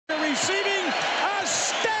receiving a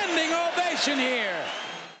standing ovation here.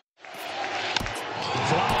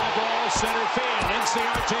 Fly ball center field.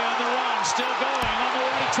 Inciarte on the run, still going on the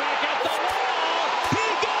right track at the wall. He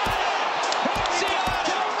got it!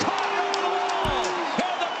 Inciarte caught it on the wall,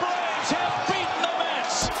 and the Braves have beaten the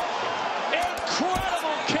Mets.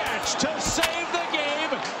 Incredible catch to save the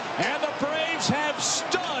game, and the Braves have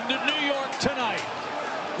stunned New York tonight.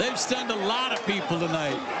 They've stunned a lot of people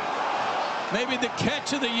tonight. Maybe the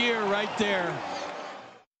catch of the year right there.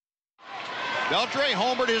 Beltre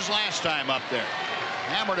homered his last time up there.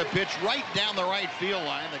 Hammered a pitch right down the right field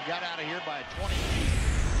line that got out of here by 20 feet.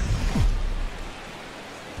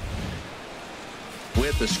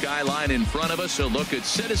 With the skyline in front of us, a look at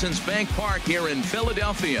Citizens Bank Park here in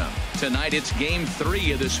Philadelphia. Tonight it's Game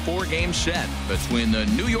 3 of this 4-game set between the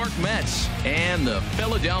New York Mets and the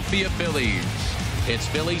Philadelphia Phillies. It's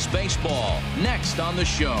Phillies baseball next on the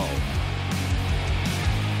show.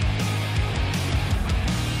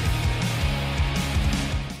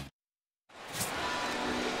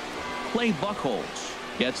 Clay Buchholz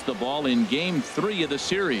gets the ball in Game 3 of the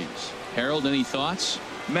series. Harold, any thoughts?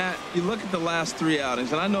 Matt, you look at the last 3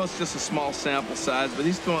 outings, and I know it's just a small sample size, but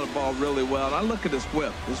he's throwing the ball really well. And I look at his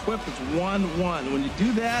whip. His whip is 1-1. When you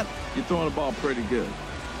do that, you're throwing the ball pretty good.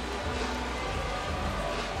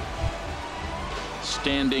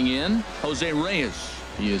 Standing in, Jose Reyes.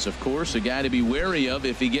 He is, of course, a guy to be wary of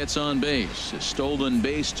if he gets on base. His stolen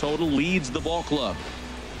base total leads the ball club.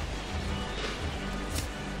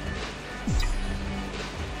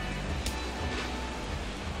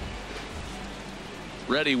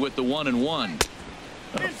 Ready with the 1-1.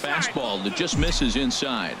 A fastball that just misses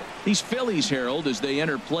inside. These Phillies, Harold, as they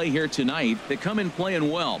enter play here tonight, they come in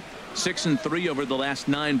playing well. 6-3 over the last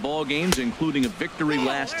 9 ball games, including a victory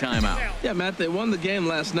last time out. Yeah, Matt, they won the game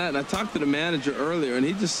last night, and I talked to the manager earlier, and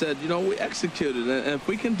he just said, you know, we executed it, and if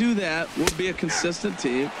we can do that, we'll be a consistent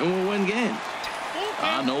team, and we'll win games.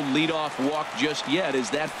 No leadoff walk just yet as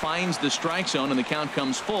that finds the strike zone, and the count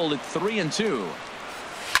comes full at 3-2.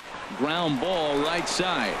 Ground ball right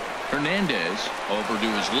side. Hernandez over to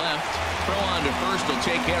his left. Throw on to first will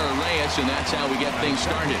take care of Reyes, and that's how we get things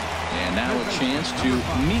started. And now a chance to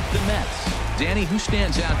meet the Mets. Danny, who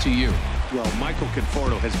stands out to you? Well, Michael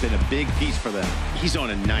Conforto has been a big piece for them. He's on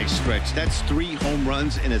a nice stretch. That's 3 home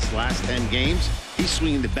runs in his last 10 games. He's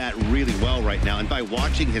swinging the bat really well right now. And by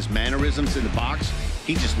watching his mannerisms in the box,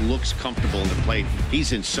 he just looks comfortable in the plate.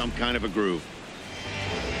 He's in some kind of a groove.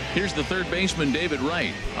 Here's the third baseman, David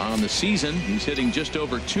Wright. On the season, he's hitting just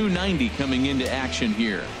over .290 coming into action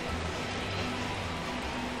here.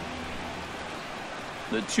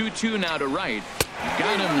 The 2-2 now to Wright.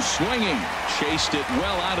 Got him swinging. Chased it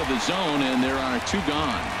well out of the zone, and there are 2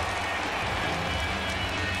 gone.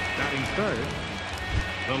 Batting third,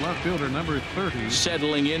 the left fielder, number 30.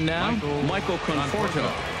 Settling in now, Michael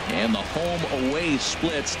Conforto. And the home-away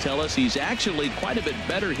splits tell us he's actually quite a bit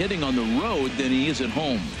better hitting on the road than he is at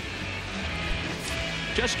home.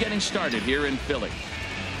 Just getting started here in Philly.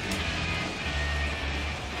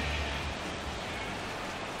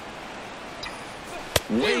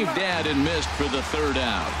 Waved at and missed for the 3rd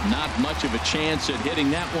out. Not much of a chance at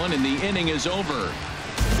hitting that one, and the inning is over.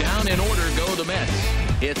 Down in order go the Mets.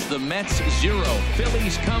 It's the Mets 0.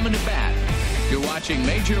 Phillies coming to bat. You're watching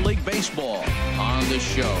Major League Baseball on the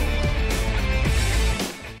show.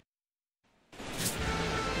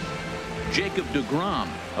 Jacob Degrom,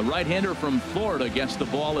 a right-hander from Florida, gets the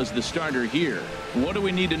ball as the starter here. What do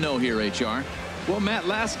we need to know here, HR? Well, Matt,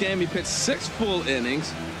 last game he pitched 6 full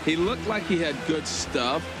innings. He looked like he had good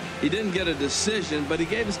stuff. He didn't get a decision, but he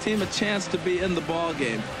gave his team a chance to be in the ball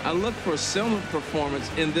game. I look for a similar performance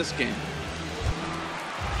in this game.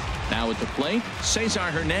 Now at the plate, Cesar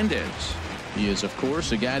Hernandez. He is, of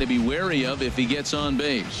course, a guy to be wary of if he gets on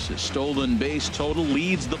base. His stolen base total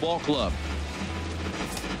leads the ball club.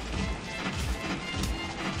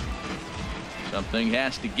 Something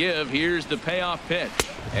has to give. Here's the payoff pitch.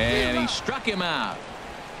 And he struck him out.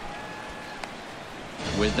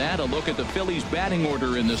 With that, a look at the Phillies batting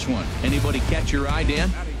order in this one. Anybody catch your eye, Dan?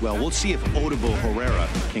 Well, we'll see if Odubel Herrera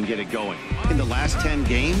can get it going. In the last 10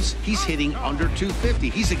 games, he's hitting under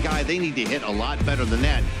 .250. He's a guy they need to hit a lot better than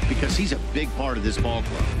that because he's a big part of this ball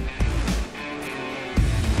club.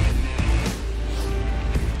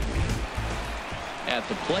 At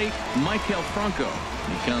the plate, Maikel Franco.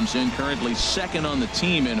 He comes in currently 2nd on the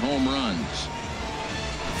team in home runs.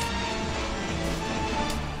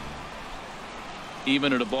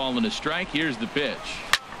 Even at a ball and a strike, here's the pitch.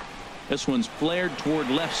 This one's flared toward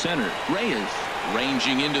left center. Reyes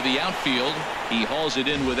ranging into the outfield. He hauls it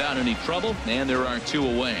in without any trouble, and there are 2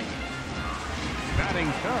 away.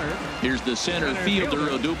 Batting third. Here's the center fielder,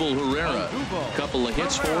 Odubel Herrera. A couple of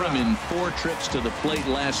hits for him in 4 trips to the plate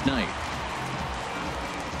last night.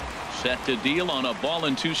 Set to deal on a ball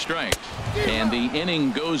and 2 strikes. And the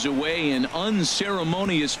inning goes away in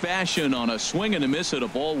unceremonious fashion on a swing and a miss at a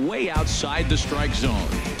ball way outside the strike zone.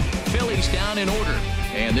 Phillies down in order,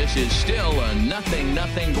 and this is still a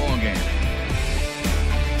 0-0 ball game.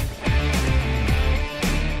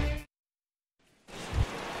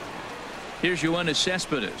 Here's Yoenis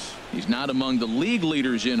Cespedes. He's not among the league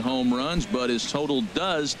leaders in home runs, but his total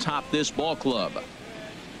does top this ball club.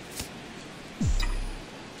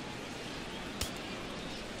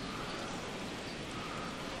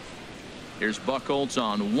 Here's Buchholz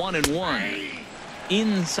on 1-1.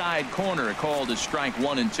 Inside corner, called as strike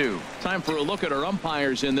 1 and 2. Time for a look at our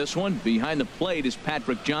umpires in this one. Behind the plate is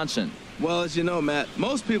Patrick Johnson. Well, as you know, Matt,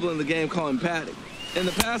 most people in the game call him Patty. In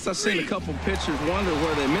the past, I've seen a couple pitchers wonder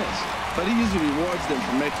where they miss, but he usually rewards them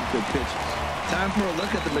for making good pitches. Time for a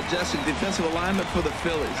look at the majestic defensive alignment for the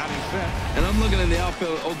Phillies. And I'm looking in the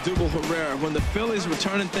outfield at Odubel Herrera. When the Phillies were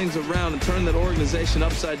turning things around and turning that organization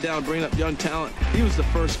upside down, bringing up young talent, he was the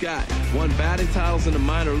first guy. Won batting titles in the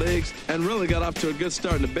minor leagues and really got off to a good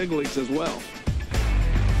start in the big leagues as well.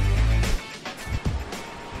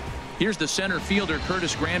 Here's the center fielder,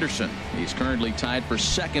 Curtis Granderson. He's currently tied for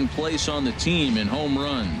 2nd place on the team in home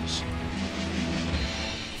runs.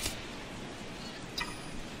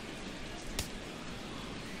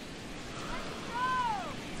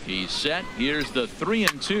 He's set. Here's the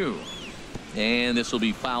 3-2. And this will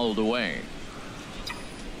be fouled away.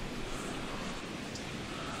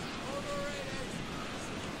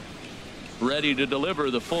 Ready to deliver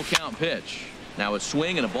the full count pitch. Now a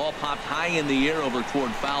swing and a ball popped high in the air over toward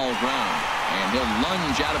foul ground. And he'll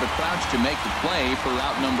lunge out of a crouch to make the play for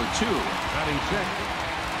out number 2. Batting 6th.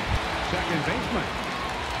 Second baseman.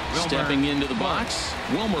 Stepping into the box,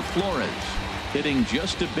 Wilmer Flores. Hitting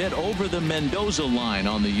just a bit over the Mendoza line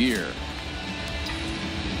on the year.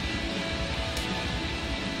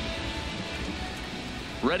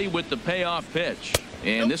 Ready with the payoff pitch.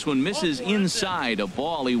 And this one misses inside a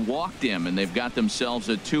ball. He walked him, and they've got themselves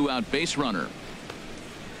a 2-out base runner.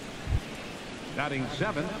 Batting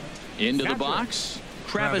 7th. Into the box,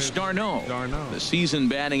 Travis d'Arnaud. The season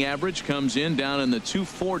batting average comes in down in the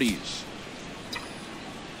 240s.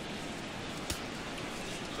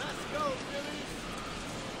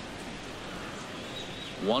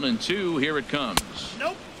 One and 2. Here it comes.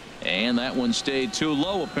 Nope. And that one stayed too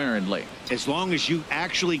low, apparently. As long as you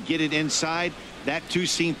actually get it inside, that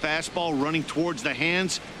 2-seam fastball running towards the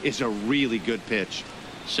hands is a really good pitch.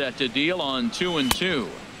 Set to deal on 2-2.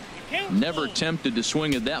 Never tempted to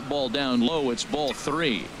swing at that ball down low. It's ball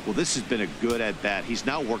 3. Well, this has been a good at bat. He's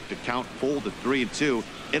now worked the count full to 3-2.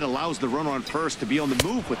 It allows the runner on first to be on the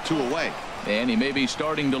move with 2 away. And he may be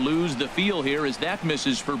starting to lose the feel here as that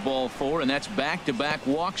misses for ball 4, and that's back-to-back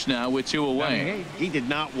walks now with 2 away. He did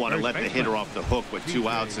not want to let the hitter off the hook with 2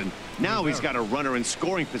 outs, and now he's got a runner in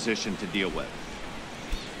scoring position to deal with.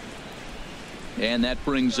 And that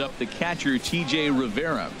brings up the catcher, T.J.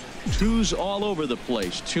 Rivera. 2s all over the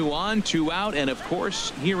place. 2 on, 2 out, and of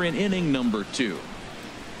course here in inning number 2.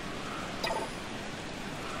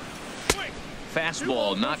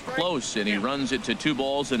 Fastball not close, and he runs it to 2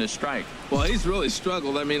 balls and a strike. Well, he's really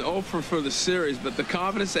struggled. I mean, 0 for the series, but the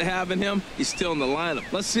confidence they have in him, he's still in the lineup.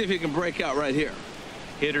 Let's see if he can break out right here.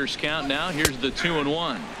 Hitters count now. Here's the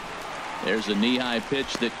 2-1. There's a knee-high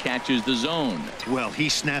pitch that catches the zone. Well, he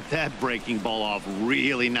snapped that breaking ball off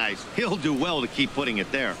really nice. He'll do well to keep putting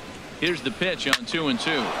it there. Here's the pitch on 2-2.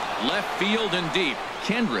 Left field and deep.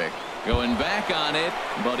 Kendrick going back on it,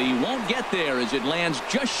 but he won't get there as it lands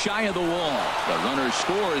just shy of the wall. The runner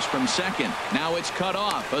scores from second. Now it's cut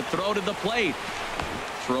off. A throw to the plate.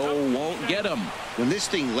 Throw won't get him. When this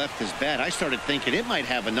thing left his bat, I started thinking it might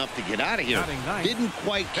have enough to get out of here. Didn't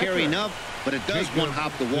quite carry enough, but it does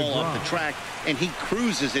one-hop the wall off the track, and he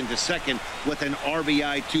cruises into second with an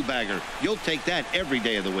RBI 2-bagger. You'll take that every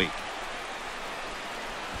day of the week.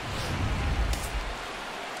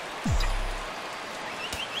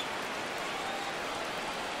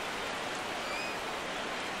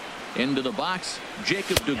 Into the box,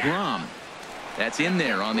 Jacob Degrom. That's in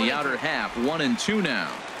there on the outer half. 1-2 now.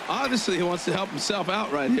 Obviously, he wants to help himself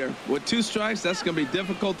out right here. With 2 strikes, that's going to be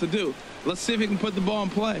difficult to do. Let's see if he can put the ball in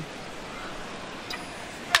play.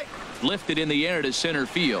 Lifted in the air to center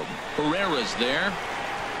field. Herrera's there.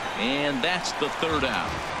 And that's the 3rd out.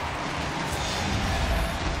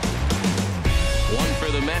 1 for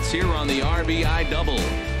the Mets here on the RBI double.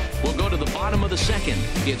 We'll go to the bottom of the 2nd.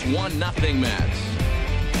 It's 1-0 Mets.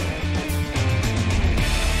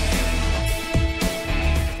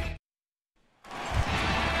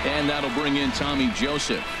 And that'll bring in Tommy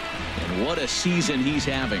Joseph. And what a season he's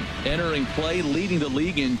having. Entering play, leading the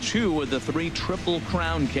league in 2 of the 3 Triple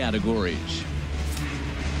Crown categories.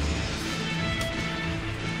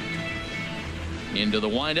 Into the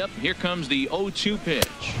windup. Here comes the 0-2 pitch.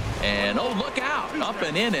 And oh, look out. Up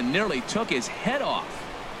and in and nearly took his head off.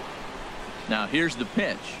 Now here's the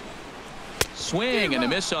pitch. Swing and a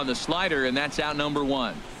miss on the slider, and that's out number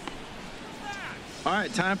 1. All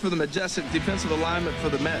right, time for the majestic defensive alignment for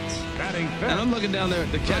the Mets. Batting And I'm looking down there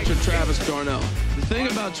at the catcher, Travis Darnell. The thing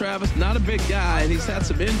about Travis, not a big guy, and he's had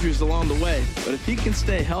some injuries along the way. But if he can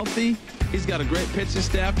stay healthy, he's got a great pitching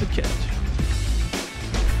staff to catch.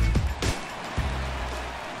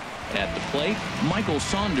 At the plate, Michael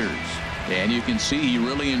Saunders. And you can see he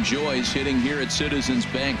really enjoys hitting here at Citizens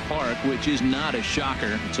Bank Park, which is not a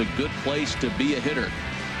shocker. It's a good place to be a hitter.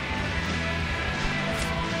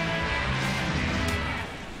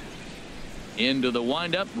 Into the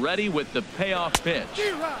windup, ready with the payoff pitch.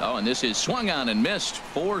 Oh, and this is swung on and missed.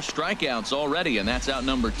 4 strikeouts already, and that's out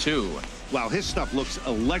number 2. Wow, his stuff looks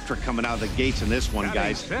electric coming out of the gates in this one,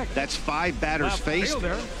 guys. That's 5 batters faced,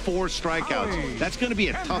 4 strikeouts. That's going to be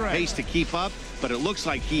a tough pace to keep up, but it looks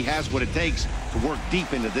like he has what it takes to work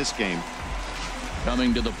deep into this game.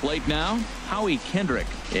 Coming to the plate now, Howie Kendrick.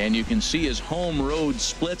 And you can see his home road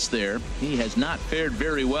splits there. He has not fared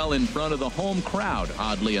very well in front of the home crowd,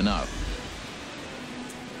 oddly enough.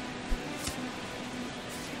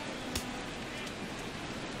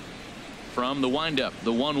 From the windup,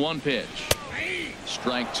 the 1-1 pitch.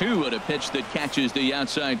 Strike 2 at a pitch that catches the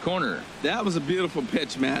outside corner. That was a beautiful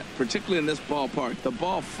pitch, Matt, particularly in this ballpark. The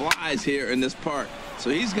ball flies here in this park, so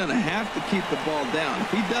he's going to have to keep the ball down.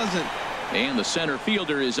 If he doesn't. And the center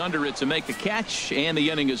fielder is under it to make the catch, and the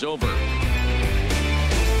inning is over.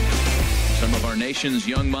 Some of our nation's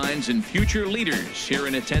young minds and future leaders here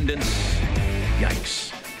in attendance.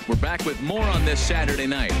 Yikes. We're back with more on this Saturday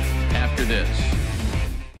night after this.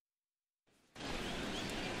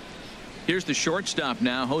 Here's the shortstop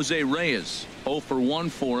now, Jose Reyes. 0 for 1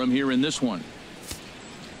 for him here in this one.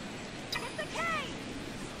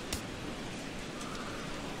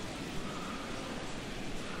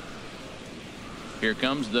 Here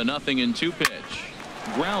comes the 0-2 pitch.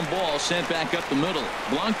 Ground ball sent back up the middle.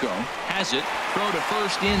 Blanco has it. Throw to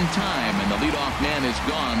first in time, and the leadoff man is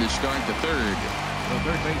gone to start the 3rd. The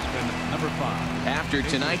third baseman, number 5. After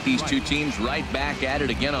tonight, these 2 teams right back at it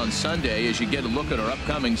again on Sunday as you get a look at our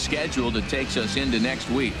upcoming schedule that takes us into next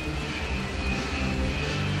week.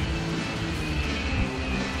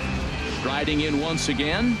 Striding in once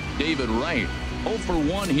again, David Wright. 0 for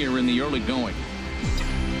 1 here in the early going.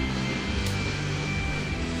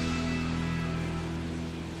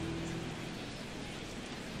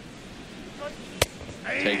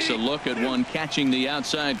 Takes a look at one catching the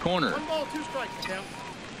outside corner. 1 ball, 2 strikes, count.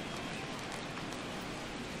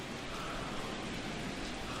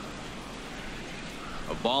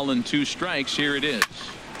 A ball and 2 strikes. Here it is.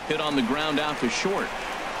 Hit on the ground out to short.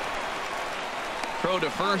 Throw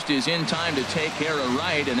to first is in time to take care of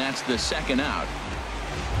Wright, and that's the 2nd out.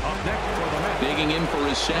 Up next for the Mets. Digging in for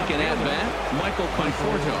his 2nd at-bat, Michael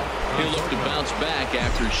Conforto. He'll look to bounce back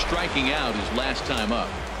after striking out his last time up.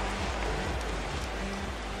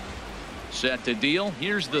 Set to deal.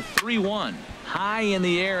 Here's the 3-1. High in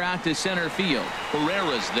the air out to center field.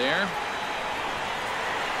 Herrera's there.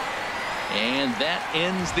 And that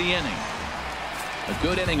ends the inning. A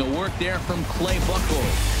good inning of work there from Clay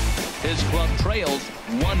Buchholz. His club trails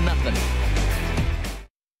 1-0.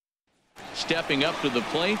 Stepping up to the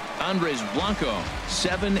plate, Andres Blanco.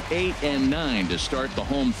 7, 8, and 9 to start the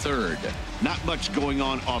home 3rd. Not much going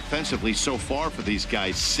on offensively so far for these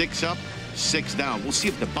guys. 6 up, 6 down. We'll see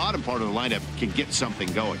if the bottom part of the lineup can get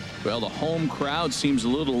something going. Well, the home crowd seems a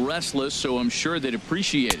little restless, so I'm sure they'd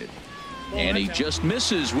appreciate it. And he just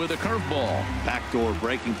misses with a curveball. Backdoor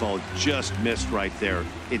breaking ball just missed right there.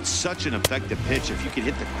 It's such an effective pitch if you can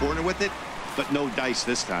hit the corner with it, but no dice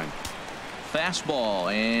this time.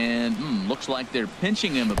 Fastball, and looks like they're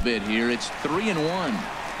pinching him a bit here. It's 3-1.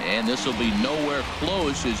 And this will be nowhere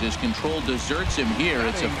close as his control deserts him here.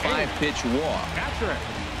 It's a 5-pitch walk.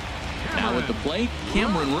 Now at the plate,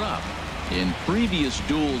 Cameron Rupp. In previous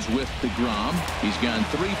duels with Degrom, he's gone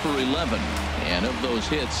 3 for 11. And of those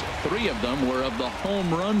hits, 3 of them were of the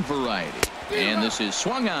home run variety. And this is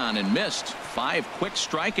swung on and missed. 5 quick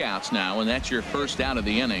strikeouts now, and that's your first out of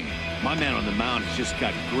the inning. My man on the mound has just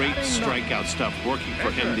got great strikeout stuff working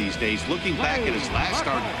for him these days. Looking back at his last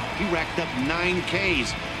start, he racked up 9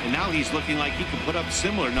 Ks, and now he's looking like he can put up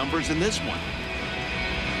similar numbers in this one.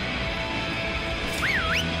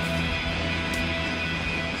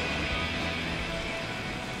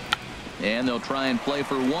 And they'll try and play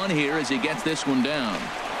for one here as he gets this one down.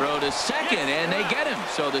 Throw to second, and they get him.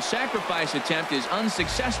 So the sacrifice attempt is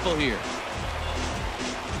unsuccessful here.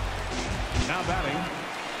 Now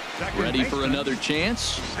batting. Ready for another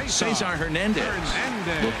chance. Cesar Hernandez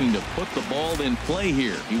looking to put the ball in play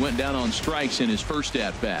here. He went down on strikes in his first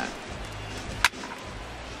at-bat.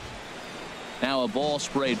 Now a ball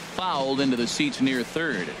sprayed fouled into the seats near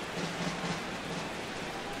third.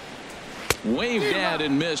 Waved at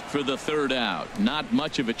and missed for the third out. Not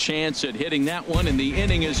much of a chance at hitting that one, and the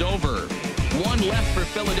inning is over. One left for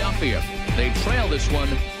Philadelphia. They trail this one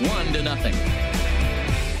 1-0.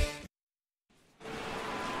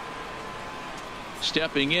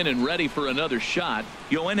 Stepping in and ready for another shot,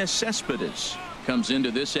 Yoenis Cespedes comes into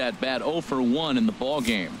this at-bat 0 for 1 in the ball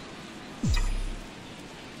game.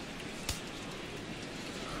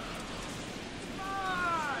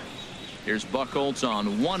 Here's Buchholz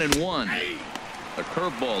on 1-1. A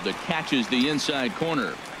curveball that catches the inside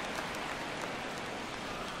corner.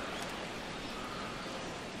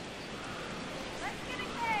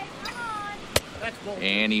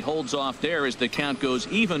 And he holds off there as the count goes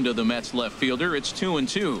even to the Mets left fielder. It's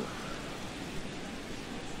 2-2.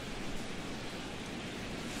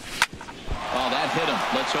 Oh, that hit him.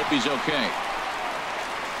 Let's hope he's okay.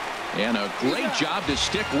 And a great job to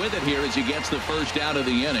stick with it here as he gets the first out of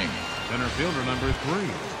the inning. Center fielder number 3,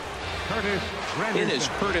 Curtis Granderson. It is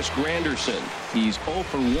Curtis Granderson. He's 0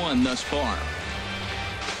 for 1 thus far.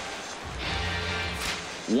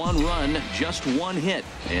 1 run, just 1 hit,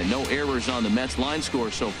 and no errors on the Mets line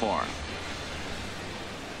score so far.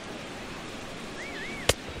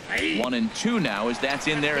 1-2 now as that's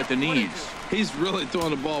in there at the knees. He's really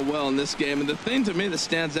throwing the ball well in this game, and the thing to me that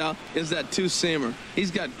stands out is that two-seamer.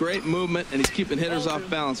 He's got great movement, and he's keeping hitters off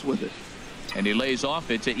balance with it. And he lays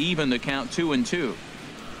off it to even the count 2-2.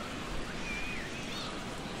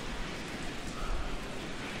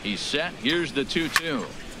 He's set. Here's the 2-2.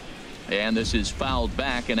 And this is fouled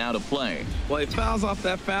back and out of play. Well, he fouls off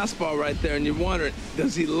that fastball right there, and you're wondering,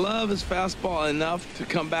 does he love his fastball enough to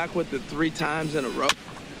come back with it 3 times in a row?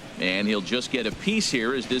 And he'll just get a piece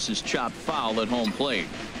here as this is chopped foul at home plate.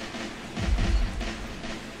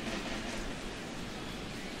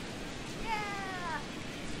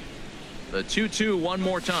 The 2-2 one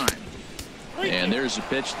more time. And there's a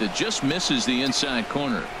pitch that just misses the inside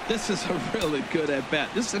corner. This is a really good at-bat.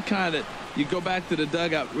 This is the kind that you go back to the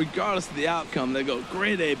dugout, regardless of the outcome, they go,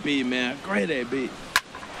 great AB, man, great AB.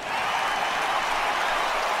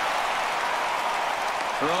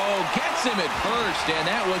 Throw gets him at first, and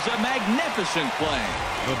that was a magnificent play.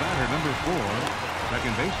 The batter number 4,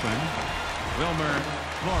 second baseman, Wilmer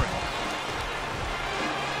Flores.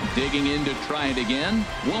 Digging in to try it again,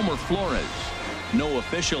 Wilmer Flores. No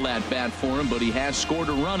official at-bat for him, but he has scored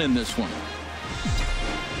a run in this one.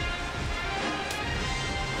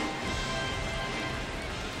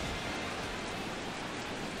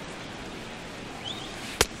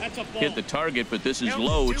 Hit the target, but this is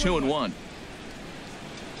low. 2-1.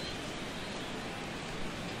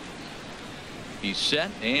 He's set,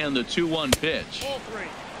 and the 2-1 pitch.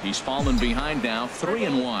 He's fallen behind now.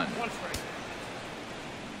 3-1.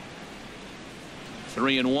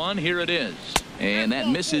 3-1. Here it is. And that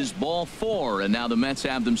misses ball 4. And now the Mets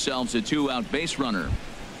have themselves a 2-out base runner.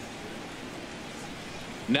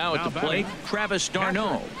 Now at the plate, Travis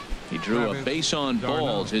d'Arnaud. He drew a base on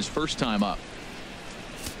balls his first time up.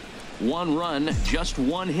 1 run, just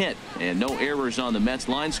 1 hit, and no errors on the Mets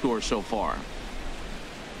line score so far.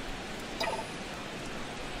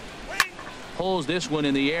 Pulls this one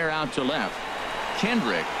in the air out to left.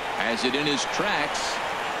 Kendrick has it in his tracks.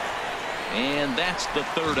 And that's the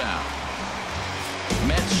 3rd out.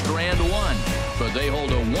 Mets strand 1, but they hold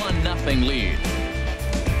a 1-0 lead.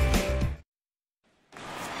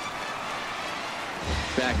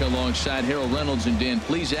 Back alongside Harold Reynolds and Dan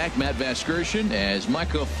Plesac, Matt Vasgersian, as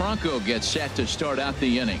Michael Franco gets set to start out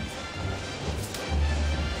the inning.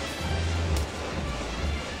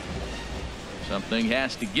 Something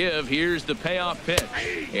has to give. Here's the payoff pitch.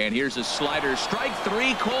 And here's a slider. Strike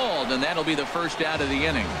 3 called, and that'll be the first out of the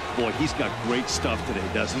inning. Boy, he's got great stuff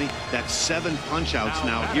today, doesn't he? That's 7 punch-outs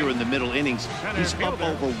now here in the middle innings. He's up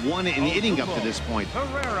over 1 inning up to this point.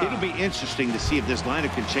 It'll be interesting to see if this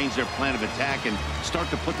lineup can change their plan of attack and start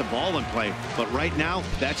to put the ball in play. But right now,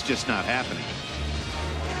 that's just not happening.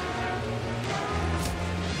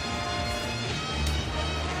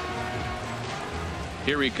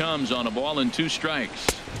 Here he comes on a ball and 2 strikes.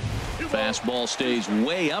 Fastball stays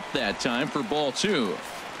way up that time for ball 2.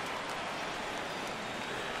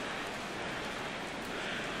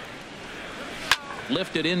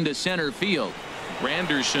 Lifted into center field.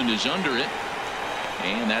 Granderson is under it.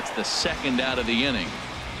 And that's the second out of the inning.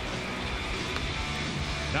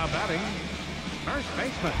 Now batting, first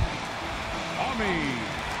baseman, Tommy.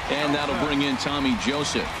 And that'll bring in Tommy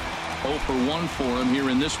Joseph. 0 for 1 for him here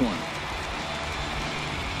in this one.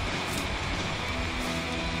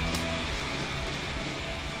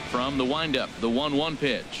 From the windup, the 1-1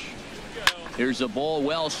 pitch. Here's a ball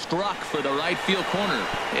well struck for the right field corner.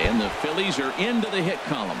 And the Phillies are into the hit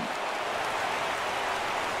column.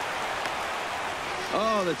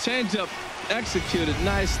 Oh, the changeup executed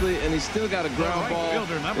nicely, and he still got a ground ball.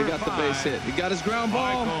 He got the base hit. He got his ground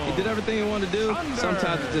ball. He did everything he wanted to do.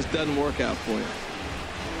 Sometimes it just doesn't work out for him.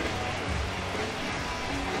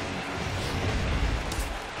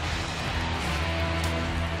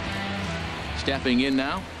 Stepping in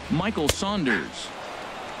now, Michael Saunders.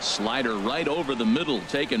 Slider right over the middle,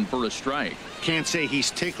 taken for a strike. Can't say he's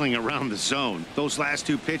tickling around the zone. Those last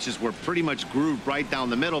two pitches were pretty much grooved right down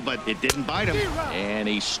the middle, but it didn't bite him. And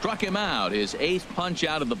he struck him out, his 8th punch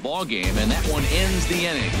out of the ball game, and that one ends the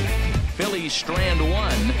inning. Phillies strand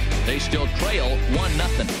 1. They still trail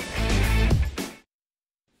 1-0.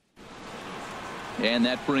 And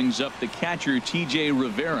that brings up the catcher, T.J.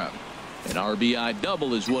 Rivera. An RBI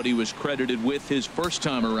double is what he was credited with his first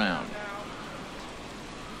time around.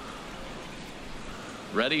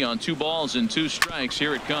 Ready on 2 balls and 2 strikes.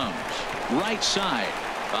 Here it comes. Right side.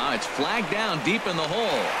 It's flagged down deep in the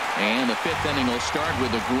hole. And the 5th inning will start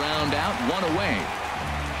with a ground out, 1 away.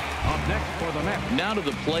 Up next for the Mets. Now to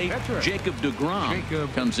the plate, Jacob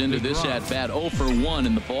Degrom comes into this at bat 0 for 1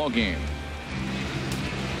 in the ball game.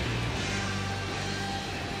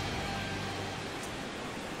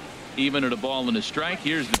 Even at a ball and a strike.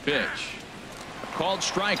 Here's the pitch. A called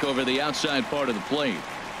strike over the outside part of the plate.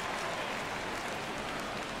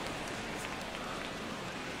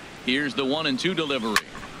 Here's the 1-2 delivery.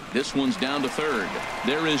 This one's down to third.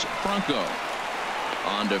 There is Franco.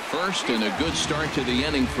 On to first, and a good start to the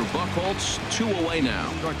inning for Buchholz. 2 away now.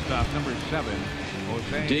 Shortstop number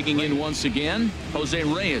 7. Digging in once again, Jose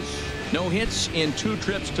Reyes. No hits in 2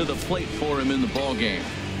 trips to the plate for him in the ball game.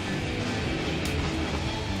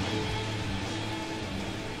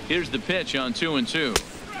 Here's the pitch on 2-2.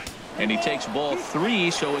 And he takes ball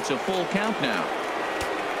 3, so it's a full count now.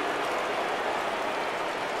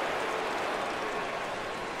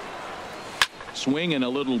 Swing and a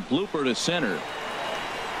little blooper to center.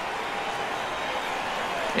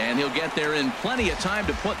 And he'll get there in plenty of time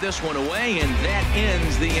to put this one away, and that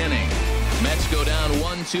ends the inning. Mets go down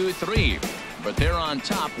 1-2-3, but they're on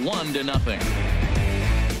top 1-0.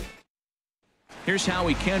 Here's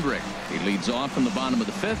Howie Kendrick. He leads off from the bottom of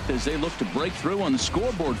the 5th as they look to break through on the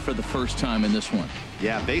scoreboard for the first time in this one.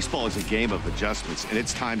 Yeah, baseball is a game of adjustments, and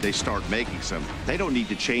it's time they start making some. They don't need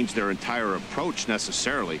to change their entire approach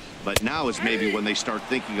necessarily, but now is maybe when they start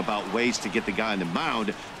thinking about ways to get the guy on the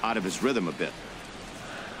mound out of his rhythm a bit.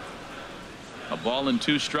 A ball and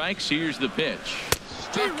 2 strikes. Here's the pitch.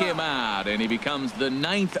 Struck him out, and he becomes the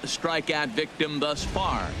 9th strikeout victim thus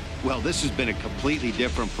far. Well, this has been a completely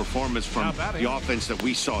different performance from the offense that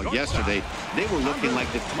we saw yesterday. They were looking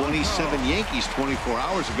like the 27 Yankees 24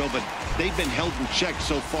 hours ago, but they've been held in check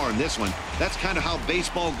so far in this one. That's kind of how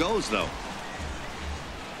baseball goes, though.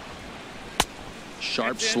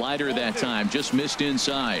 Sharp slider that time, just missed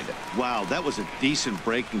inside. Wow, that was a decent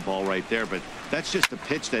breaking ball right there, but that's just a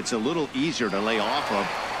pitch that's a little easier to lay off of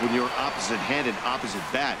when you're opposite-handed, opposite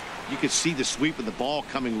bat. You could see the sweep of the ball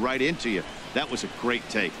coming right into you. That was a great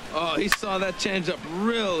take. Oh, he saw that changeup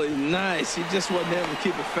really nice. He just wasn't able to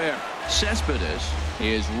keep it fair. Cespedes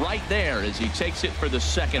is right there as he takes it for the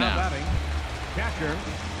 2nd out. Catcher.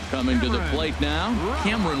 Coming to the plate now,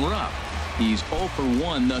 Cameron Rupp. He's 0 for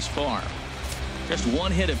 1 thus far. Just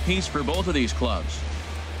 1 hit apiece for both of these clubs.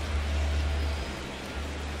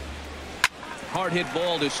 Hard hit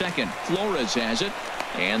ball to second. Flores has it.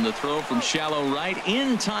 And the throw from shallow right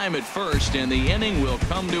in time at first, and the inning will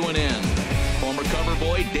come to an end. Former cover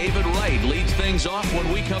boy David Wright leads things off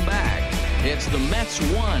when we come back. It's the Mets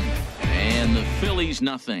 1 and the Phillies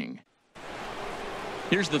 0.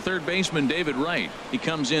 Here's the 3rd baseman, David Wright. He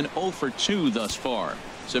comes in 0 for 2 thus far.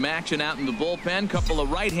 Some action out in the bullpen. Couple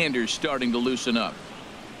of right-handers starting to loosen up.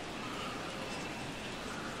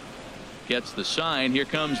 Gets the sign. Here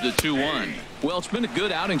comes the 2-1. Well, it's been a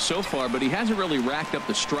good outing so far, but he hasn't really racked up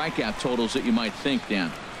the strikeout totals that you might think,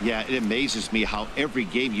 Dan. Yeah, it amazes me how every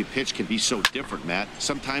game you pitch can be so different, Matt.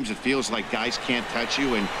 Sometimes it feels like guys can't touch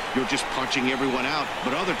you and you're just punching everyone out.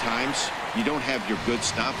 But other times you don't have your good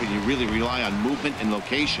stuff and you really rely on movement and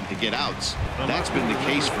location to get outs. That's been the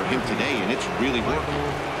case for him today, and it's really working.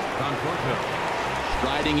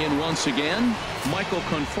 Riding in once again, Michael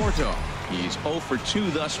Conforto. He's 0 for 2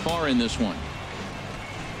 thus far in this one.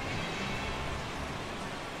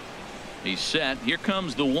 He's set. Here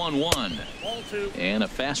comes the 1-1. And a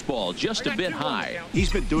fastball just a bit high.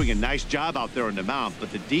 He's been doing a nice job out there on the mound,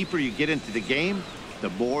 but the deeper you get into the game, the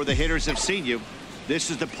more the hitters have seen you.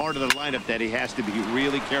 This is the part of the lineup that he has to be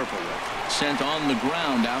really careful with. Sent on the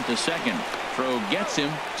ground out to second. Throw gets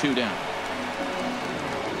him. 2 down.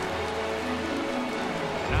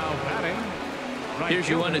 Now batting. Right Here's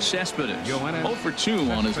fielder, Yoenis Cespedes. 0 Yoenis for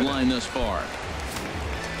 2 on his Cespedes. line thus far.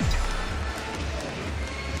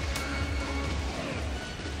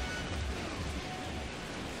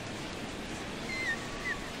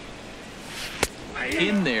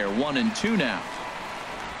 In there, 1-2 now.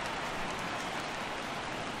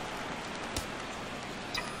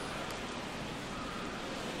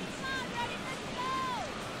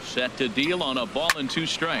 Set to deal on a ball and 2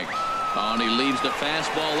 strikes. Oh, and he leaves the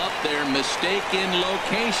fastball up there. Mistaken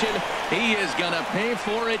location. He is going to pay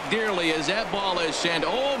for it dearly as that ball is sent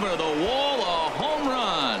over the wall. A home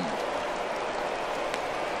run.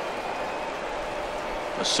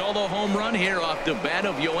 A solo home run here off the bat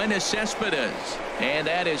of Yoenis Cespedes. And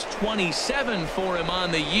that is 27 for him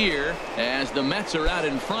on the year as the Mets are out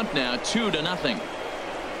in front now 2-0.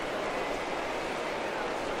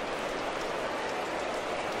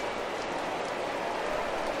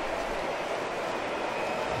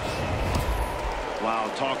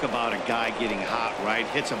 Wow, talk about a guy getting hot, right?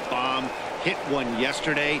 Hits a bomb, hit one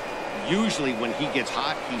yesterday. Usually when he gets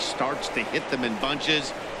hot, he starts to hit them in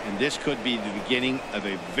bunches, and this could be the beginning of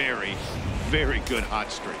a very, very good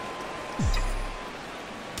hot streak.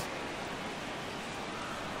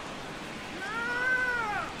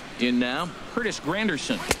 In now, Curtis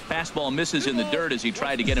Granderson. Fastball misses in the dirt as he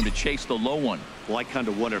tried to get him to chase the low one. Well, I kind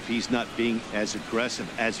of wonder if he's not being as aggressive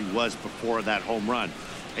as he was before that home run.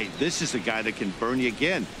 Hey, this is a guy that can burn you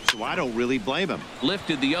again, so I don't really blame him.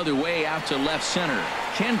 Lifted the other way out to left center.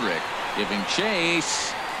 Kendrick giving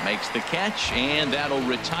chase. Makes the catch, and that'll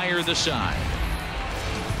retire the side.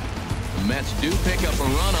 The Mets do pick up a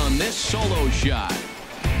run on this solo shot.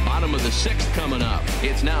 Bottom of the 6th coming up.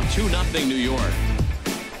 It's now 2-0 New York.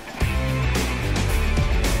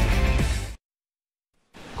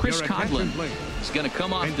 Chris Coghlan is going to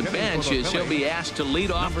come off the bench as he'll be asked to lead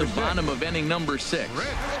off the bottom of inning number 6.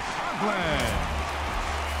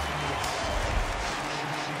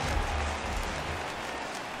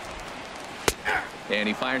 And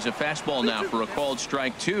he fires a fastball now for a called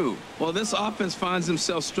strike 2. Well, this offense finds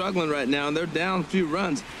themselves struggling right now, and they're down a few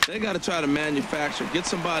runs. They got to try to manufacture, get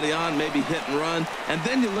somebody on, maybe hit and run, and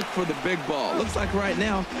then you look for the big ball. Looks like right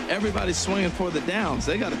now everybody's swinging for the downs.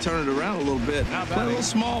 They got to turn it around a little bit. Play a little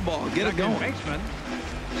small ball, get it going.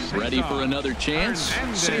 Ready for another chance?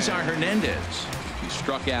 Cesar Hernandez. He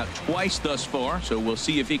struck out twice thus far, so we'll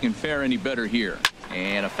see if he can fare any better here.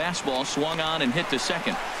 And a fastball swung on and hit to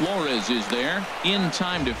second. Flores is there in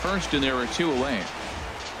time to first, and there are 2 away.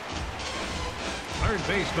 Third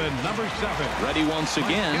baseman, number 7. Ready once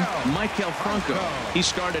again, Maikel Franco. He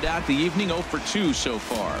started out the evening 0 for 2 so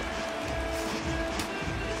far.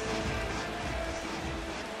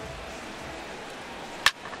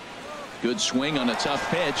 Good swing on a tough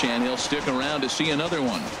pitch, and he'll stick around to see another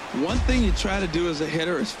one. One thing you try to do as a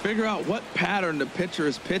hitter is figure out what pattern the pitcher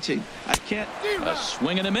is pitching. I can't. A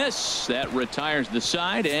swing and a miss. That retires the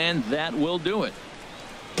side, and that will do it.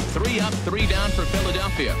 3 up, 3 down for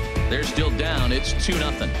Philadelphia. They're still down. It's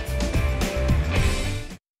 2-0.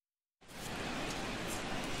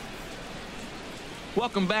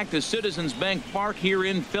 Welcome back to Citizens Bank Park here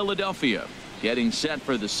in Philadelphia. Getting set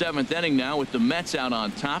for the 7th inning now with the Mets out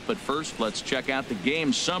on top. But first, let's check out the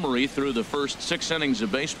game summary through the first 6 innings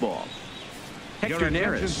of baseball. Hector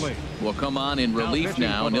Neris will come on in relief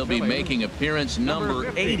now, and he'll be making appearance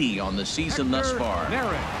number 80 on the season thus far.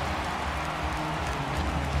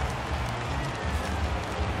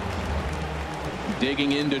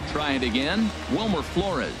 Digging in to try it again, Wilmer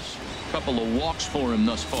Flores. Couple of walks for him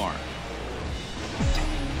thus far.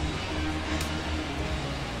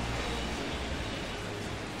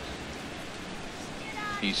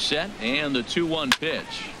 He's set, and the 2-1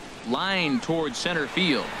 pitch. Line towards center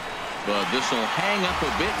field. But this will hang up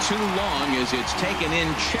a bit too long as it's taken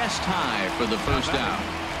in chest high for the first out.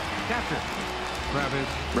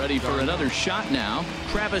 Ready for another shot now.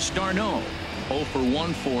 Travis d'Arnaud. 0 for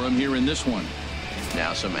 1 for him here in this one.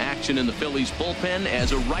 Now some action in the Phillies bullpen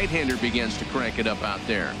as a right-hander begins to crank it up out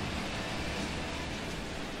there.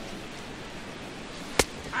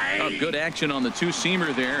 A good action on the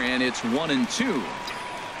 2-seamer there, and it's 1-2.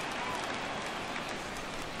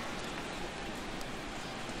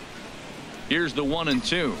 Here's the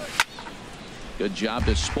 1-2. Good job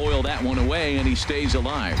to spoil that one away, and he stays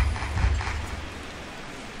alive.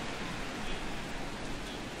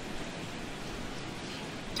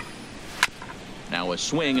 Now a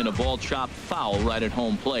swing and a ball chopped foul right at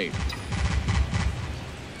home plate.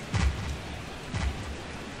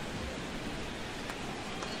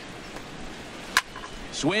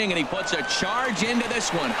 Swing, and he puts a charge into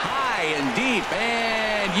this one, high and deep,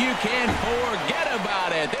 and you can forget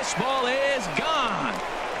about it. This ball is gone.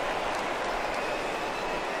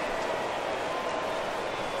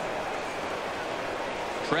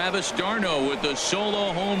 Travis d'Arnaud with the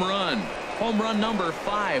solo home run. Home run number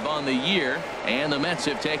 5 on the year, and the Mets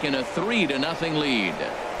have taken a 3-0 lead.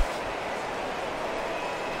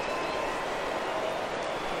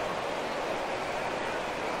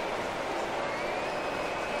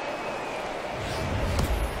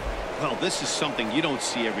 Well, this is something you don't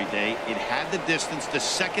see every day. It had the distance the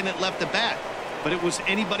second it left the bat, but it was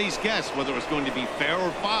anybody's guess whether it was going to be fair or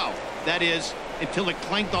foul. That is, until it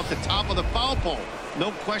clanked off the top of the foul pole. No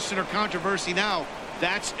question or controversy now.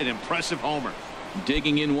 That's an impressive homer.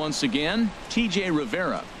 Digging in once again, T.J.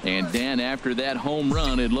 Rivera. And Dan, after that home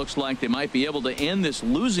run, it looks like they might be able to end this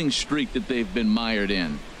losing streak that they've been mired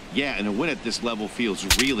in. Yeah, and a win at this level feels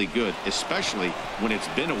really good, especially when it's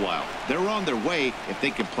been a while. They're on their way if they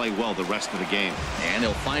can play well the rest of the game. And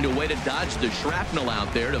they'll find a way to dodge the shrapnel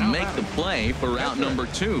out there to make the play for out number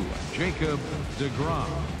 2. Jacob Degrom.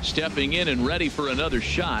 Stepping in and ready for another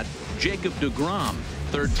shot, Jacob Degrom.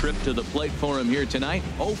 Third trip to the plate for him here tonight.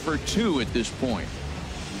 0 for 2 at this point.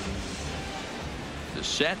 The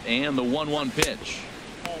set and the 1-1 pitch.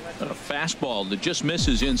 A fastball that just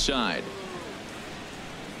misses inside.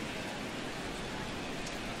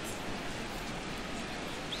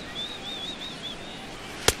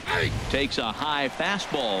 Takes a high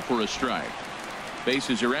fastball for a strike.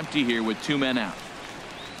 Bases are empty here with 2 men out.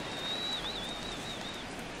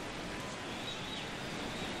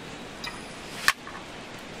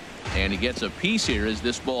 And he gets a piece here as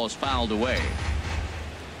this ball is fouled away.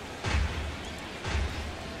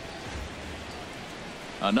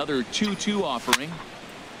 Another 2-2 offering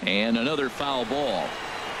and another foul ball.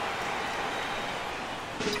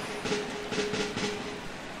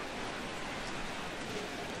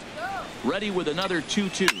 Ready with another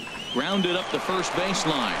 2-2. Grounded up the first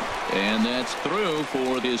baseline. And that's through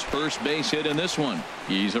for his first base hit in this one.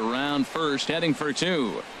 He's around first, heading for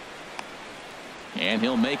 2. And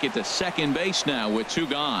he'll make it to second base now with 2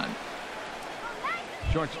 gone.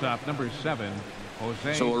 Shortstop number 7,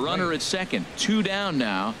 Jose. So a runner at second, 2 down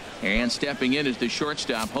now. And stepping in is the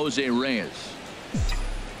shortstop, Jose Reyes.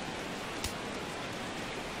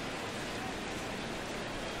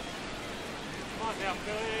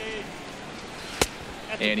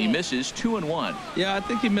 And he misses 2-1. Yeah, I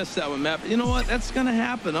think he missed that one, Matt. But you know what? That's going to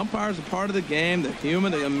happen. Umpires are part of the game. They're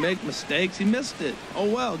human. They're going to make mistakes. He missed it. Oh,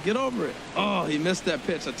 well, get over it. Oh, he missed that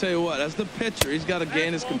pitch. I tell you what, as the pitcher, he's got to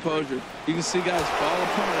gain his composure. You can see guys fall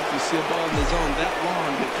apart if you see a ball in the zone that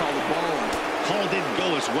long, they call the ball on. Call didn't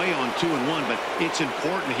go his way on 2-1, but it's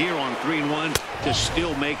important here on 3-1 to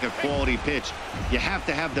still make a quality pitch. You have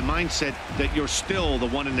to have the mindset that you're still the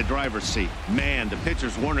one in the driver's seat. Man, the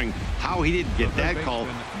pitcher's wondering how he didn't get that call.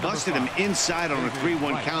 Busted him inside on a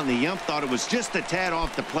 3-1 count, and the ump thought it was just a tad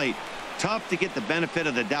off the plate. Tough to get the benefit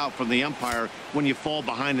of the doubt from the umpire when you fall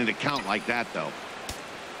behind in a count like that, though.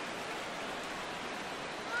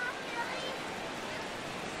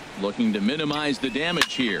 Looking to minimize the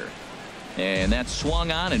damage here. And that's swung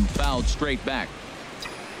on and fouled straight back.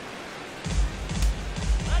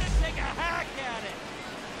 Let him take a hack at it.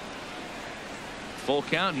 Full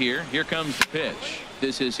count here. Here comes the pitch.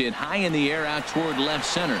 This is hit high in the air out toward left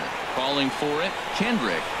center. Calling for it,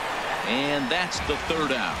 Kendrick. And that's the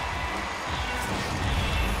 3rd out.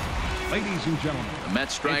 Ladies and gentlemen, The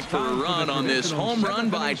Mets strike for a run on this home run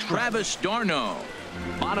by Travis d'Arnaud.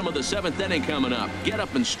 Bottom of the 7th inning coming up. Get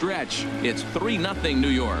up and stretch. It's 3-0 New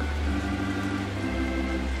York.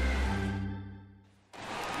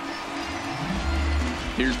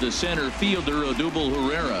 Here's the center fielder, Odubel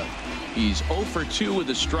Herrera. He's 0 for 2 with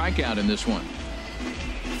a strikeout in this one.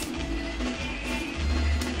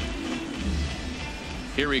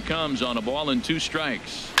 Here he comes on a ball and 2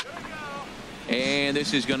 strikes. And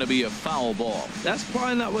this is going to be a foul ball. That's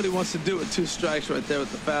probably not what he wants to do with 2 strikes right there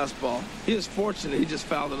with the fastball. He is fortunate he just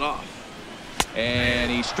fouled it off.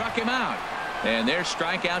 And he struck him out. And there's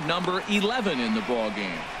strikeout number 11 in the ball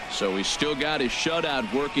game. So he's still got his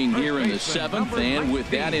shutout working here in the 7th. And with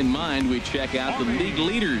that in mind, we check out the league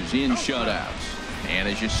leaders in shutouts. And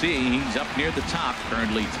as you see, he's up near the top,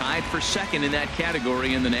 currently tied for 2nd in that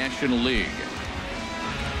category in the National League.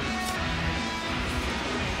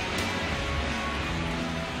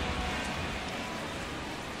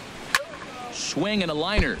 Swing and a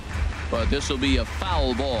liner. but this will be a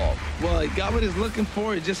foul ball. Well, he got what he's looking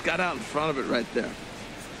for. He just got out in front of it right there.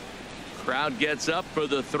 Crowd gets up for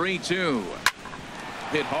the 3-2.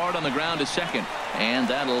 Hit hard on the ground to second, and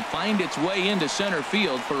that'll find its way into center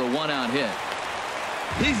field for a one-out hit.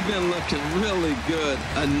 He's been looking really good.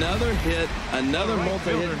 Another hit, another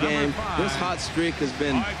multi-hit game. This hot streak has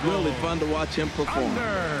been really fun to watch him perform.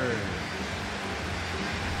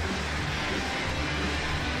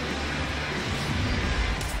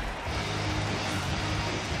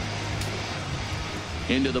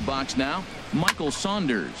 Into the box now, Michael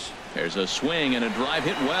Saunders. There's a swing and a drive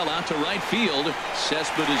hit well out to right field.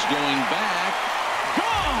 Cespedes going back.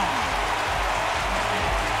 Gone!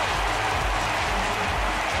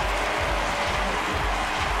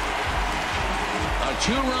 A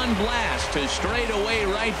two-run blast to straightaway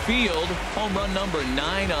right field. Home run number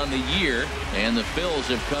 9 on the year. And the Phils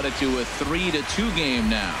have cut it to a 3-2 game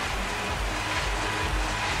now.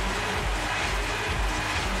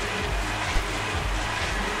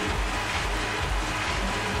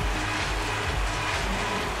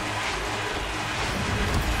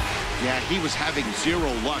 Yeah, he was having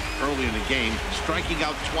zero luck early in the game, striking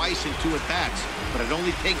out twice in 2 at-bats. But it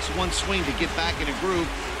only takes one swing to get back in a groove.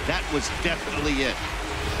 That was definitely it.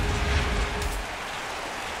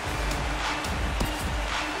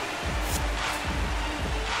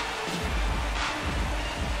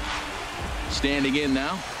 Standing in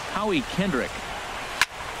now, Howie Kendrick.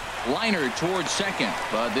 Liner towards second,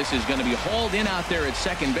 but this is going to be hauled in out there at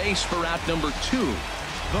second base for out number 2.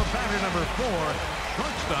 The batter number 4.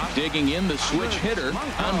 Shortstop. Digging in the switch hitter,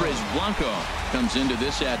 Andres Blanco comes into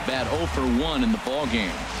this at bat 0 for 1 in the ball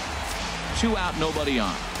game. 2 out, nobody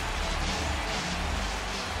on.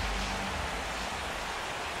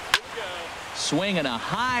 Swing and a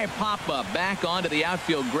high pop up back onto the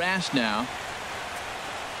outfield grass now.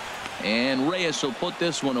 And Reyes will put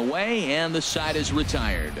this one away, and the side is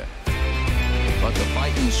retired. But the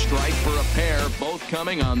fighting strike for a pair, both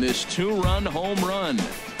coming on this 2-run home run.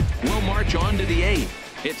 We'll march on to the 8th.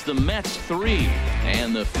 It's the Mets 3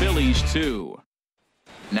 and the Phillies 2.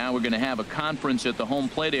 Now we're going to have a conference at the home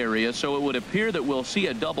plate area, so it would appear that we'll see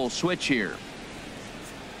a double switch here.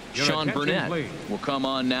 Sean Burnett will come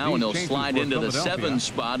on now, and he'll slide into the 7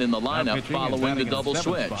 spot in the lineup following the double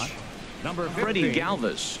switch. Freddie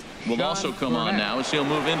Galvis will also come on now, as he'll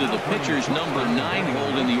move into the pitcher's number 9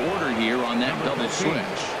 hold in the order here on that double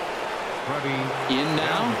switch. In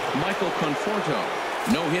now, Michael Conforto.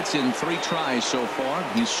 No hits in 3 tries so far.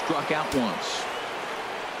 He's struck out once.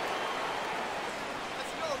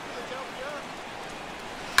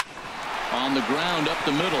 On the ground up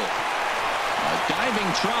the middle. A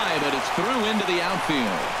diving try, but it's through into the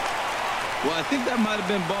outfield. Well, I think that might have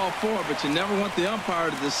been ball 4, but you never want the umpire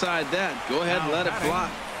to decide that. Go ahead and let it fly.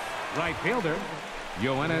 Right fielder,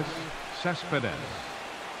 Yoenis Cespedes.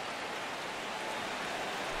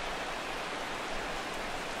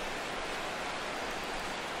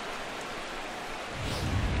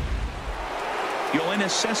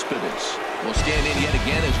 Yoenis Cespedes will stand in yet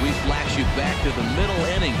again as we flash you back to the middle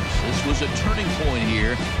innings. This was a turning point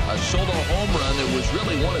here. A solo home run that was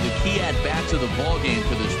really one of the key at-bats of the ballgame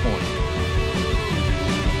to this point.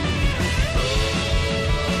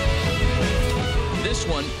 This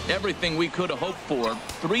one, everything we could have hoped for.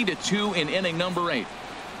 3-2 in inning number 8.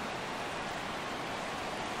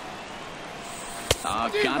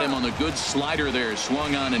 Got him on the good slider there.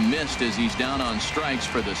 Swung on and missed as he's down on strikes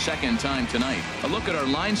for the 2nd time tonight. A look at our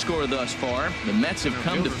line score thus far. The Mets have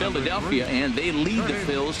come to Philadelphia, and they lead the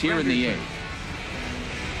Phils here in the 8th.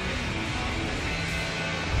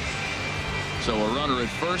 So a runner at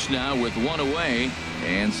first now with 1 away.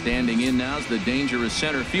 And standing in now is the dangerous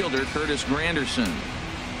center fielder, Curtis Granderson.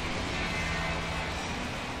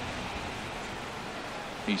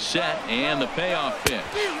 He's set, and the payoff pitch.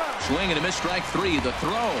 Swing and a miss, strike 3. The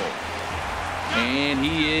throw. And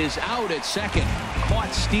he is out at second.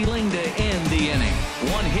 Caught stealing to end the inning.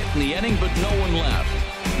 1 hit in the inning, but no one left.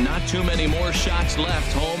 Not too many more shots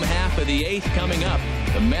left. Home half of the 8th coming up.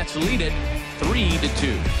 The Mets lead it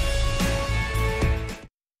 3-2.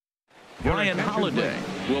 Ryan Holiday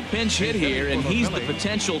will pinch hit here, and he's the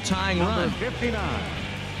potential tying run. 59,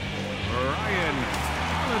 Ryan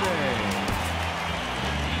Holiday.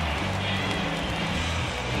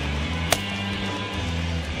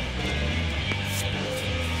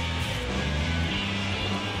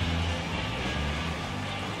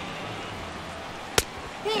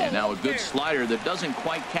 And now a good slider that doesn't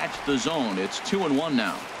quite catch the zone. It's 2-1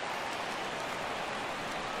 now.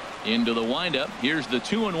 Into the windup. Here's the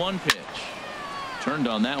 2-1 pitch. Turned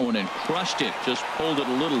on that one and crushed it. Just pulled it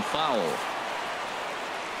a little foul.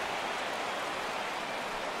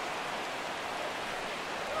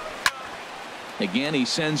 Again, he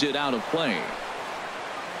sends it out of play.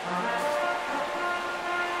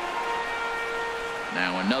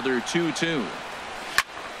 Now another 2-2.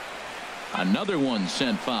 Another one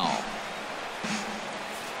sent foul.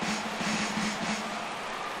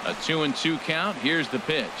 A 2-2 count. Here's the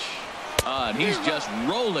pitch. And he's just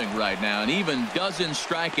rolling right now, and even dozen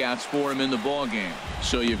strikeouts for him in the ball game.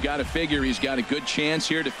 So you've got to figure he's got a good chance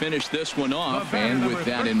here to finish this one off. And with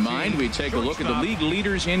that in mind, we take a look at the league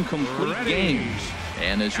leaders in complete games.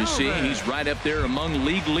 And as you see, he's right up there among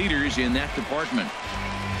league leaders in that department.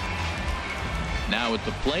 Now at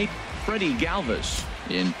the plate, Freddie Galvis.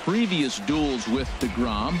 In previous duels with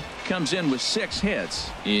Degrom, comes in with 6 hits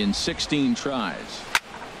in 16 tries.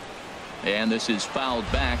 And this is fouled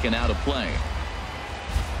back and out of play.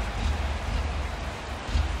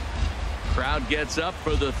 Crowd gets up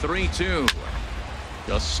for the 3-2.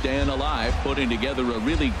 Just staying alive, putting together a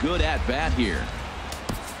really good at-bat here.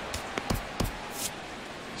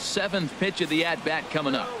 7th pitch of the at-bat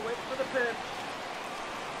coming up.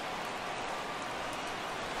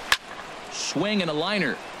 Swing and a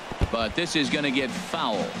liner, but this is going to get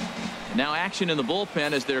foul. Now action in the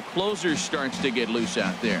bullpen as their closer starts to get loose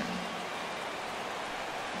out there.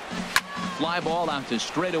 Fly ball out to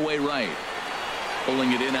straightaway right.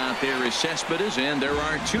 Pulling it in out there is Cespedes, and there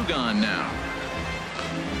are 2 gone now.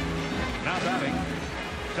 Now batting,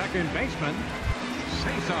 second baseman,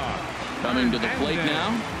 Cesar. Coming to the plate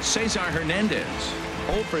now, Cesar Hernandez.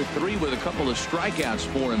 0 for 3 with a couple of strikeouts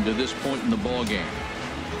for him to this point in the ball game.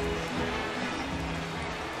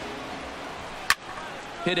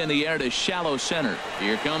 Hit in the air to shallow center.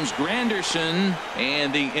 Here comes Granderson,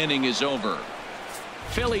 and the inning is over.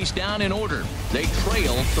 Phillies down in order. They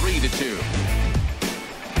trail 3-2.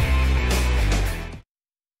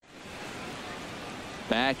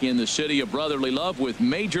 Back in the city of brotherly love with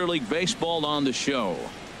Major League Baseball on the show.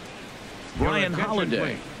 Brian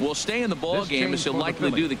Holiday will stay in the ball game as he'll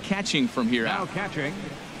likely do the catching from here out. Now catching,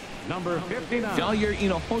 number 59. Valier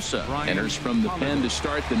Hinojosa enters from the pen to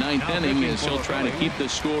start the 9th inning as he'll try to keep the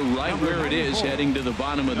score right where it is heading to the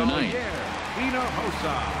bottom of the 9th.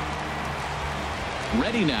 Hinojosa.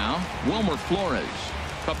 Ready now, Wilmer Flores.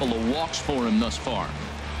 Couple of walks for him thus far.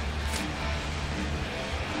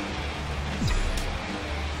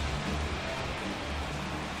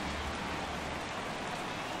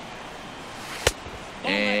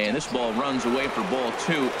 And this ball runs away for ball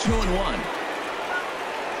 2. 2-1.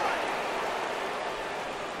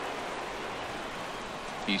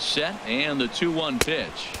 He's set, and the 2-1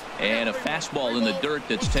 pitch. And a fastball in the dirt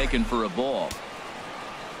that's taken for a ball.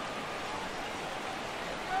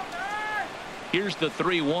 Here's the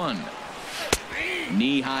 3-1.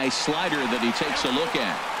 Knee-high slider that he takes a look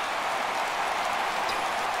at.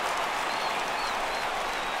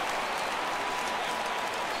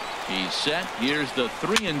 He's set. Here's the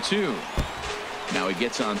 3-2. Now he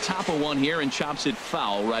gets on top of one here and chops it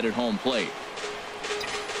foul right at home plate.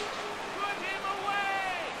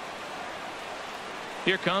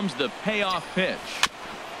 Here comes the payoff pitch.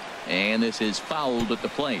 And this is fouled at the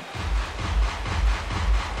plate.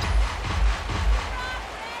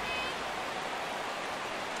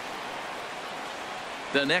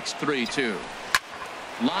 The next 3-2.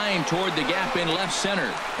 Line toward the gap in left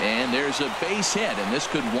center. And there's a base hit, and this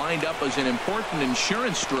could wind up as an important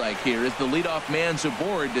insurance strike here as the leadoff man's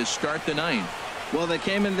aboard to start the 9th. Well, they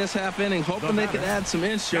came in this half inning hoping they could add some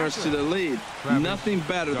insurance to the lead. Nothing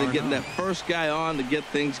better than getting that first guy on to get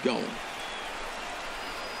things going.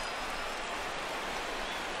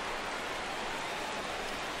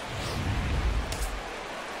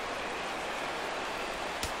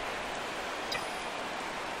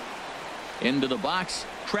 Into the box,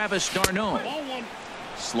 Travis d'Arnaud.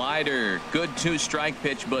 Slider, good 2-strike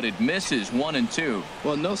pitch, but it misses 1-2.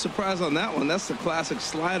 Well, no surprise on that one. That's the classic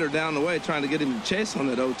slider down the way, trying to get him to chase on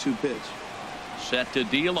that 0-2 pitch. Set to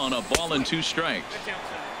deal on a ball and 2 strikes.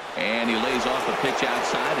 And he lays off a pitch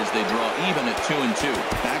outside as they draw even at 2-2.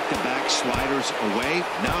 Back-to-back sliders away.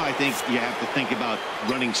 Now I think you have to think about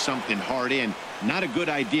running something hard in. Not a good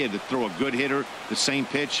idea to throw a good hitter the same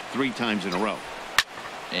pitch 3 times in a row.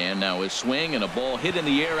 And now a swing and a ball hit in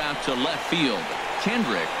the air out to left field.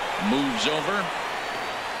 Kendrick moves over,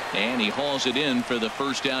 and he hauls it in for the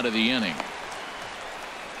first out of the inning.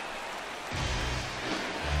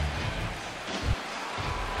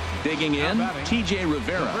 Digging in, T.J.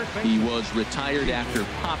 Rivera. He was retired after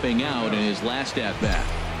popping out in his last at-bat.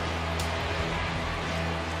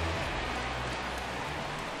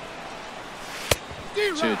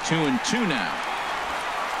 To 2-2 now.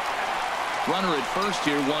 Runner at first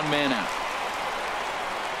here, 1 man out.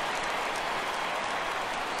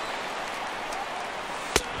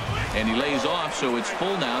 And he lays off, so it's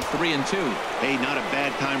full now, 3-2. Hey, not a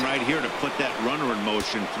bad time right here to put that runner in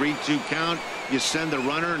motion. 3-2 count. You send the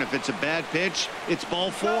runner, and if it's a bad pitch, it's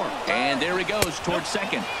ball 4. And there he goes towards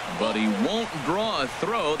second. But he won't draw a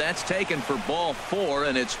throw. That's taken for ball 4,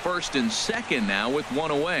 and it's first and second now with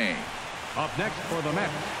one away. Up next for the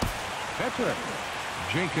Mets, pitcher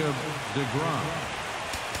Jacob Degrom.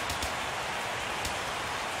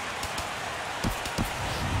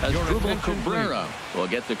 Asdrubal Cabrera will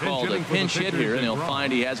get the call to pinch hit here, and he'll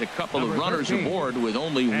find he has a couple of runners aboard with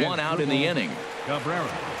only one out in the inning. Cabrera.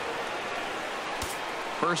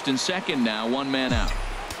 First and second now, one man out.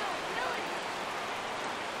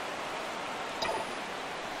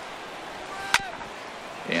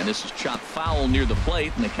 And this is chopped foul near the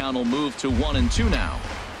plate, and the count will move to 1-2 now.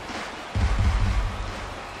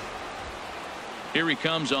 Here he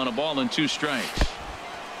comes on a ball and 2 strikes.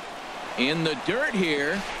 In the dirt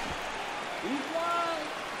here.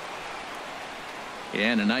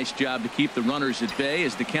 And a nice job to keep the runners at bay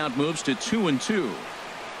as the count moves to 2-2.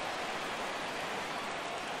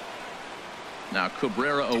 Now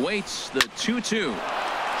Cabrera awaits the 2-2.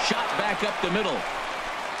 Shot back up the middle.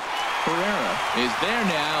 Pereira is there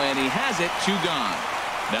now, and he has it. 2 gone.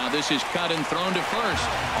 Now this is cut and thrown to first.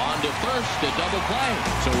 On to first, a double play.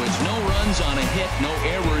 So it's no runs on a hit, no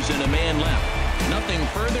errors, and a man left. Nothing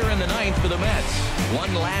further in the ninth for the Mets.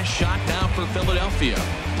 One last shot now for Philadelphia.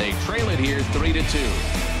 They trail it here 3-2.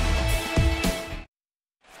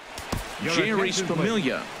 Jeurys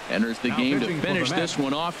Familia enters the game to finish this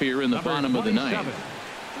one off here in the bottom of the ninth.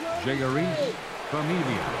 Jeurys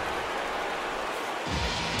Familia.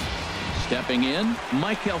 Stepping in,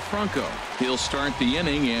 Michael Franco. He'll start the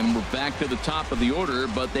inning, and we're back to the top of the order,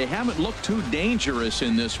 but they haven't looked too dangerous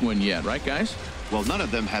in this one yet, right, guys? Well, none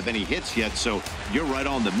of them have any hits yet, so you're right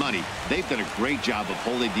on the money. They've done a great job of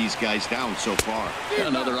holding these guys down so far.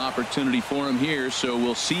 Another opportunity for him here, so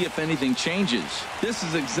we'll see if anything changes. This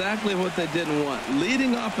is exactly what they didn't want.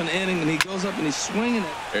 Leading off an inning, and he goes up and he's swinging it.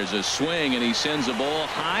 There's a swing, and he sends a ball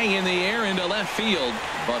high in the air into left field,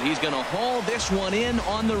 but he's going to haul this one in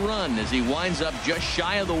on the run as he winds up just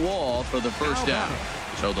shy of the wall for the first out.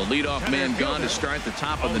 So the leadoff man gone to start the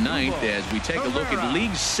top of the ninth as we take a look at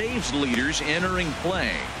league saves leaders entering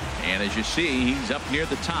play. And as you see, he's up near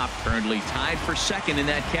the top, currently tied for second in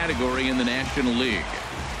that category in the National League.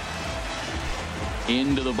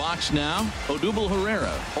 Into the box now, Odubel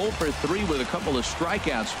Herrera, 0 for 3 with a couple of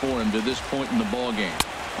strikeouts for him to this point in the ball game.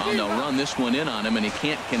 Well, they'll run this one in on him, and he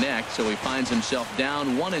can't connect, so he finds himself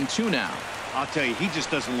down 1-2 now. I'll tell you, he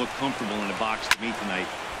just doesn't look comfortable in the box to me tonight.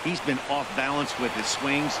 He's been off balance with his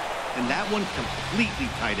swings, and that one completely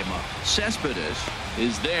tied him up. Cespedes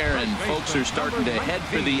is there, and folks are starting to head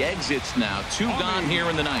for the exits now. 2 gone here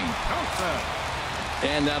in the ninth.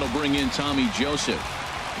 And that'll bring in Tommy Joseph.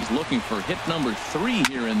 He's looking for hit number 3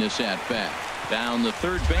 here in this at-bat. Down the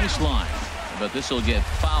third baseline. But this will get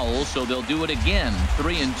foul, so they'll do it again.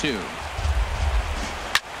 3-2.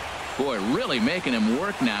 Boy, really making him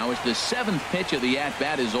work now as the 7th pitch of the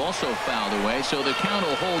at-bat is also fouled away, so the count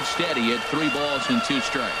will hold steady at 3 balls and 2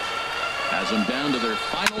 strikes. Has them down to their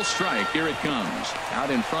final strike. Here it comes. Out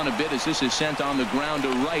in front a bit as this is sent on the ground to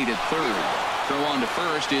right at third. Throw on to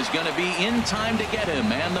first is going to be in time to get him,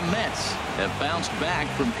 and the Mets have bounced back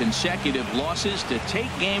from consecutive losses to take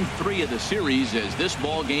game 3 of the series as this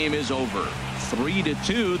ball game is over.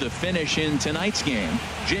 3-2 the finish in tonight's game.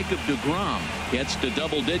 Jacob Degrom gets to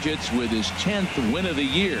double digits with his 10th win of the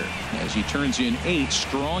year as he turns in 8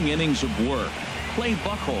 strong innings of work. Clay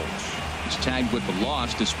Buchholz is tagged with the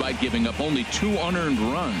loss despite giving up only 2 unearned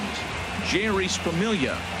runs. Jeurys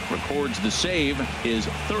Familia records the save, his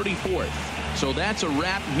 34th. So that's a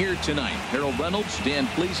wrap here tonight. Harold Reynolds, Dan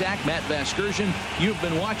Plesac, Matt Vasgersian. You've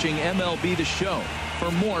been watching MLB The Show.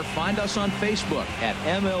 For more, find us on Facebook at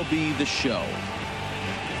MLB The Show.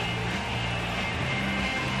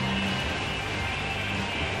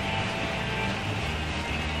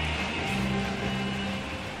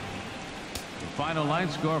 The final line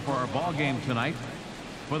score for our ball game tonight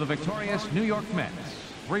for the victorious New York Mets.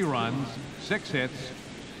 3 runs, 6 hits,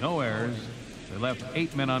 no errors. They left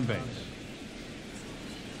 8 men on base.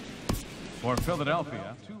 For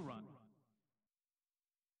Philadelphia, 2 runs.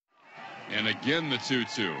 And again the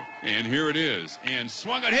 2-2. And here it is. And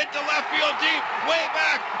swung and hit to left field deep. Way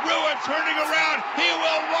back. Rua turning around. He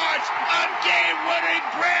will watch a game-winning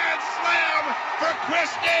grand slam for Chris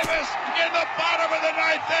Davis in the bottom of the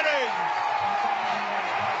 9th inning.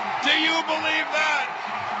 Do you believe that?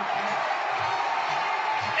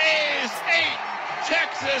 A's 8,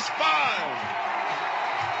 Texas 5.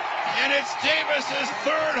 And it's Davis's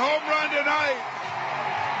 3rd home run tonight.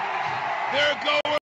 They're going.